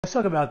Let's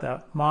talk about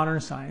the modern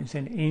science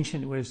and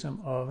ancient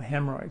wisdom of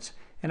hemorrhoids.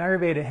 In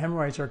Ayurveda,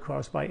 hemorrhoids are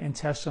caused by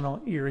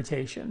intestinal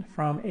irritation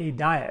from a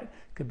diet.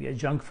 It could be a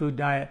junk food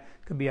diet,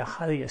 it could be a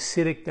highly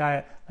acidic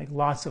diet, like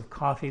lots of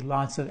coffee,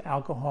 lots of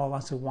alcohol,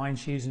 lots of wine,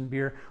 cheese, and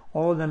beer.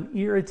 All of them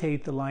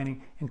irritate the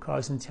lining and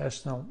cause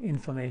intestinal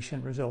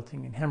inflammation,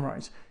 resulting in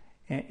hemorrhoids.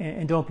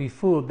 And don't be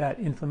fooled, that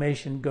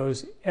inflammation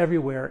goes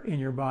everywhere in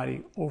your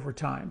body over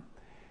time.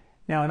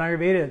 Now, in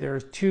Ayurveda, there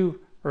are two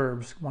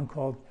herbs, one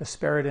called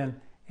hesperidin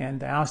and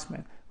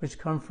diosmin, which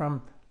come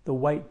from the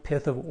white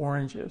pith of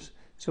oranges.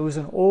 So it was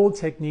an old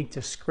technique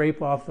to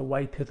scrape off the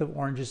white pith of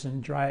oranges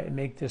and dry it and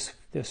make this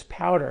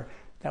powder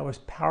that was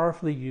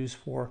powerfully used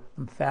for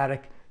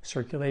lymphatic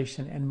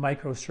circulation and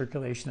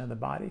microcirculation of the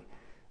body.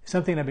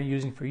 Something I've been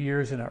using for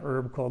years in a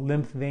herb called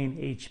Lymph Vein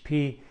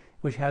HP,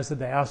 which has the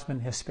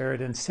diosmin,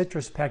 hesperidin,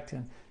 citrus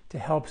pectin to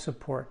help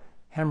support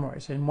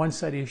hemorrhoids. And one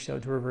study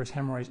showed to reverse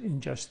hemorrhoids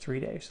in just 3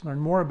 days. Learn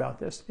more about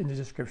this in the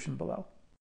description below.